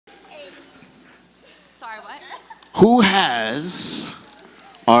Sorry, what? Who has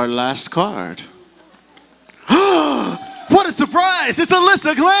our last card? What a surprise! It's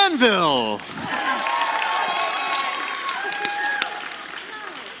Alyssa Glanville!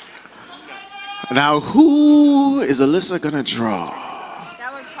 Now, who is Alyssa gonna draw?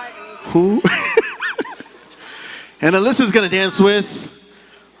 That was quite easy. Who? And Alyssa's gonna dance with...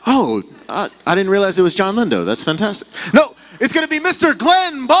 Oh, I didn't realize it was John Lindo. That's fantastic. No, it's gonna be Mr.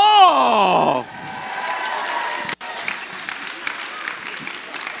 Glenn Ball!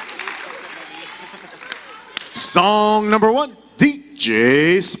 Song number 1,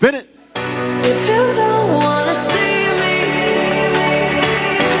 DJ Spin It. If you don't wanna see me,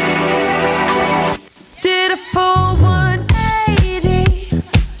 did a full 180,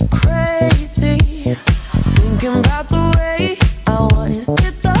 crazy, thinking about the way I was.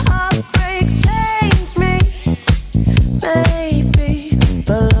 Did the heartbreak change me? Maybe,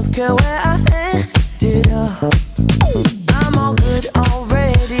 but look at where I ended up. I'm all good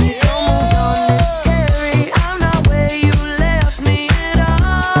already, so moved on. It's scary, I'm not where you left me at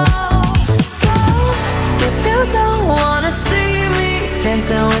all. So if you don't wanna see me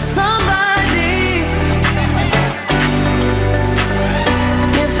dancing with somebody,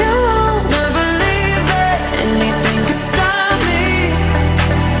 if you wanna believe that anything could stop me,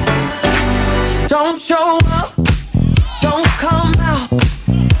 don't show up, don't come out,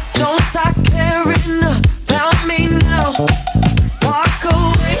 don't start caring about me now. Walk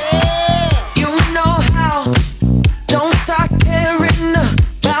away, you know how. Don't start caring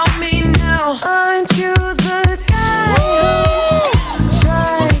about me now. Aren't you the guy who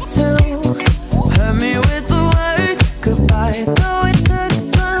tried to hurt me with the word goodbye? Though it took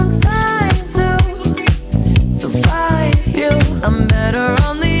some time to survive you, I'm better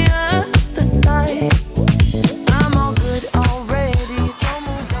on the other side. I'm all good already, so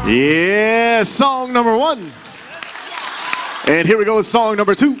moved on. Yeah, song number 1. And here we go with song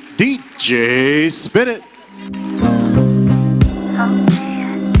number 2, DJ Spin It.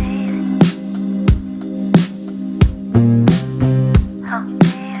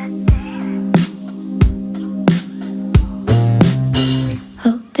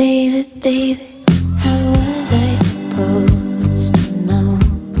 Oh baby, baby, how was I supposed to know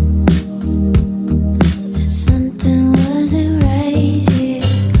that something wasn't right here?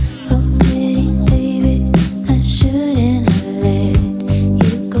 Oh pretty baby, I shouldn't have let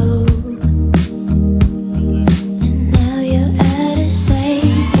you go. And now you're out of sight.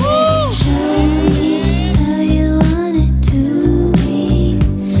 Show me how you want it to be.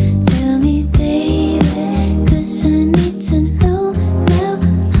 Tell me baby, 'cause I need to know now.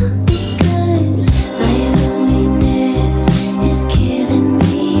 Because my loneliness is killing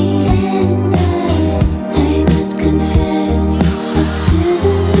me, and I must confess I still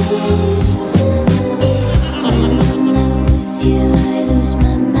believe. When I'm not with you, I lose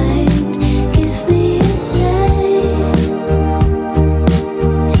my mind. Give me a sign.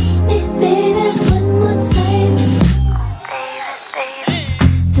 Hit me, baby, one more time.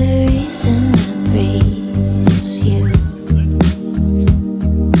 The reason I breathe is you.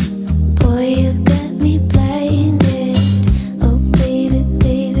 Boy, you got me blinded. Oh baby,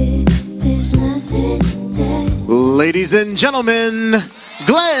 baby, there's nothing that Ladies and gentlemen,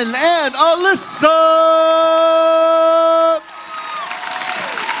 Glenn and Alyssa!